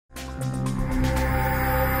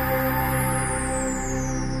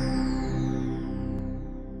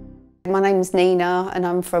My name's Nina and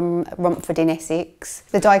I'm from Romford in Essex.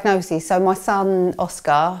 The diagnosis, so my son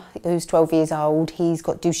Oscar, who's 12 years old, he's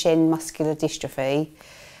got Duchenne muscular dystrophy.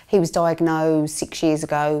 He was diagnosed 6 years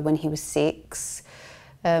ago when he was 6.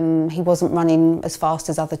 He wasn't running as fast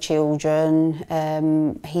as other children.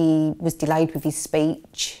 He was delayed with his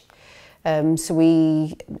speech. So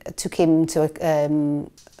we took him to a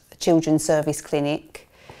children's service clinic.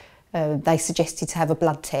 They suggested to have a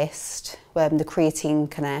blood test, the creatine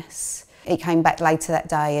kinase. It came back later that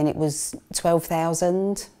day and it was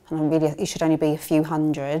 12,000, and it should only be a few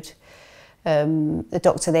hundred. The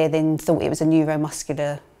doctor there then thought it was a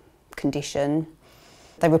neuromuscular condition.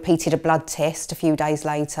 They repeated a blood test a few days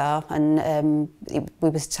later, and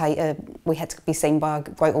we had to be seen by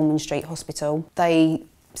Great Ormond Street Hospital. They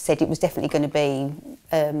said it was definitely going to be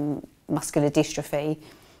muscular dystrophy.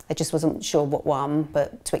 They just wasn't sure what one,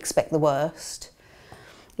 but to expect the worst.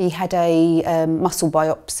 He had a muscle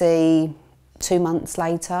biopsy 2 months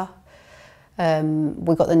later.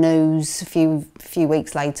 We got the news a few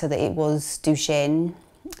weeks later that it was Duchenne,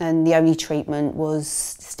 and the only treatment was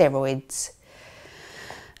steroids.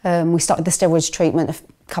 We started the steroids treatment a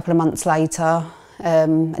couple of months later,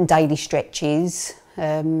 and daily stretches.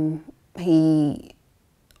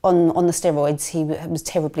 On the steroids, he was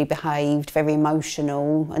terribly behaved, very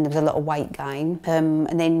emotional, and there was a lot of weight gain.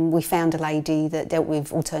 And then we found a lady that dealt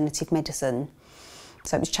with alternative medicine.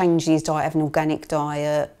 So it was changing his diet, having an organic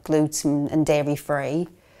diet, gluten and dairy free.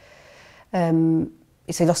 So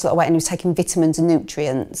he lost a lot of weight and he was taking vitamins and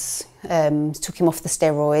nutrients. Took him off the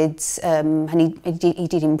steroids, and he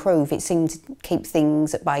did improve. It seemed to keep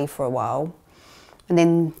things at bay for a while. And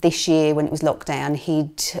then this year, when it was lockdown,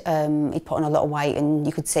 he'd put on a lot of weight, and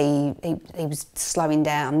you could see he was slowing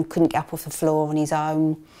down, couldn't get up off the floor on his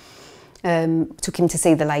own. Took him to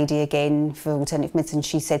see the lady again for alternative medicine.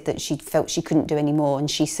 She said that she felt she couldn't do any more, and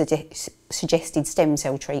she suggested stem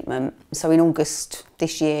cell treatment. So in August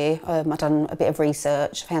this year, I'd done a bit of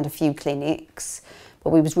research, found a few clinics,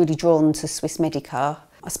 but we was really drawn to Swiss Medica.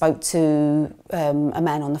 I spoke to a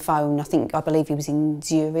man on the phone, I believe he was in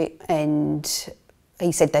Zurich, and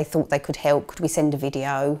he said they thought they could help. Could we send a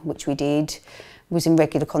video? Which we did. Was in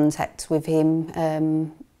regular contact with him.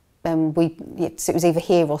 So it was either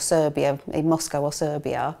here or Serbia, in Moscow or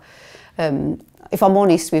Serbia. If I'm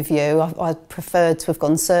honest with you, I preferred to have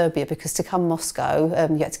gone Serbia, because to come Moscow,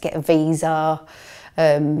 you had to get a visa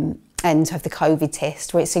and to have the COVID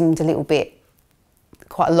test, where it seemed a little bit,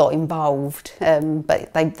 quite a lot involved.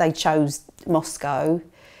 But they chose Moscow,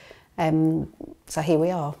 so here we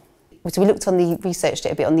are. So we researched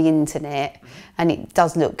it a bit on the internet, and it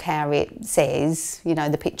does look how it says, you know,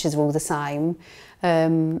 the pictures are all the same.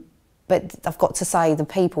 But I've got to say, the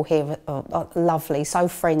people here are lovely, so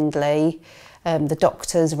friendly. The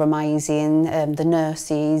doctors are amazing, the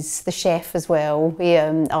nurses, the chef as well. He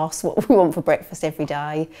asks what we want for breakfast every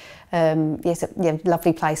day. Yes, yeah,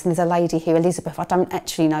 lovely place. And there's a lady here, Elizabeth, I don't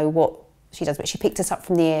actually know what she does, but she picked us up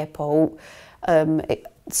from the airport.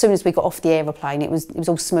 As soon as we got off the aeroplane, it was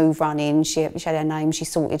all smooth running. She had her name, she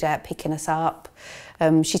sorted out picking us up.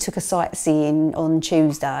 She took us sightseeing on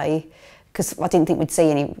Tuesday, because I didn't think we'd see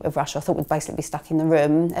any of Russia. I thought we'd basically be stuck in the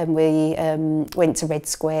room. And we went to Red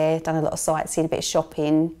Square, done a lot of sightseeing, a bit of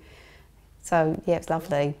shopping. So yeah, it's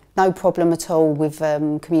lovely. No problem at all with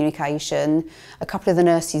communication. A couple of the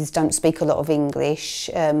nurses don't speak a lot of English,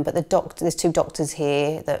 but there's 2 doctors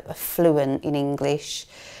here that are fluent in English.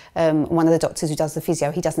 One of the doctors who does the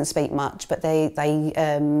physio, he doesn't speak much, but they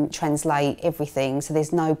translate everything, so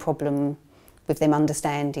there's no problem with them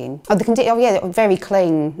understanding. Oh yeah, very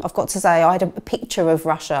clean. I've got to say, I had a picture of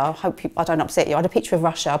Russia. I don't upset you. I had a picture of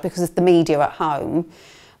Russia because of the media at home.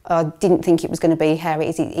 I didn't think it was going to be how it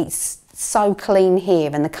is. It's so clean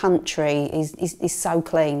here, and the country is so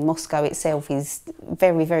clean. Moscow itself is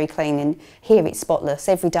very, very clean, and here it's spotless.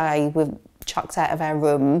 Every day we're chucked out of our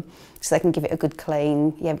room so they can give it a good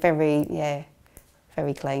clean. Yeah,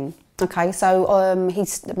 very clean. Okay, so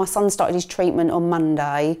my son started his treatment on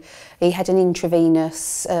Monday. He had an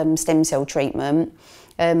intravenous stem cell treatment.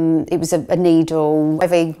 It was a needle,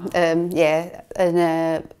 heavy, and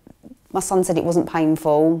my son said it wasn't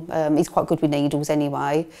painful. He's quite good with needles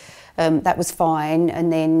anyway. That was fine.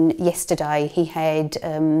 And then yesterday he had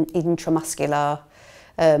intramuscular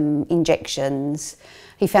injections.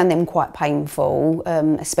 He found them quite painful,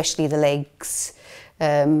 especially the legs.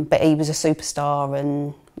 But he was a superstar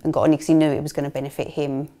and got on it because he knew it was going to benefit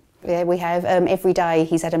him. Yeah, we have every day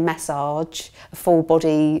he's had a massage, a full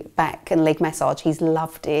body back and leg massage. He's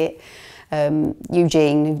loved it.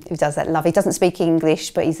 Eugene, who does that love. He doesn't speak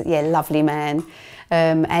English, but he's a lovely man.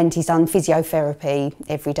 And he's done physiotherapy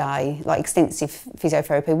every day, like extensive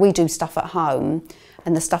physiotherapy. We do stuff at home,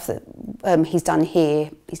 and the stuff that he's done here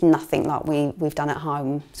is nothing like we've done at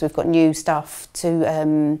home. So we've got new stuff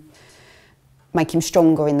to make him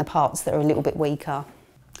stronger in the parts that are a little bit weaker.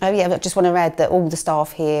 Oh yeah, I just want to add that all the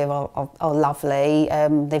staff here are lovely.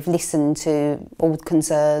 They've listened to all the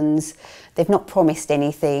concerns. They've not promised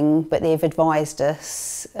anything, but they've advised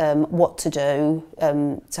us what to do,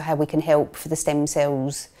 to how we can help for the stem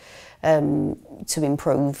cells to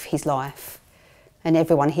improve his life. And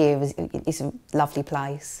everyone here is a lovely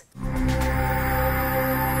place.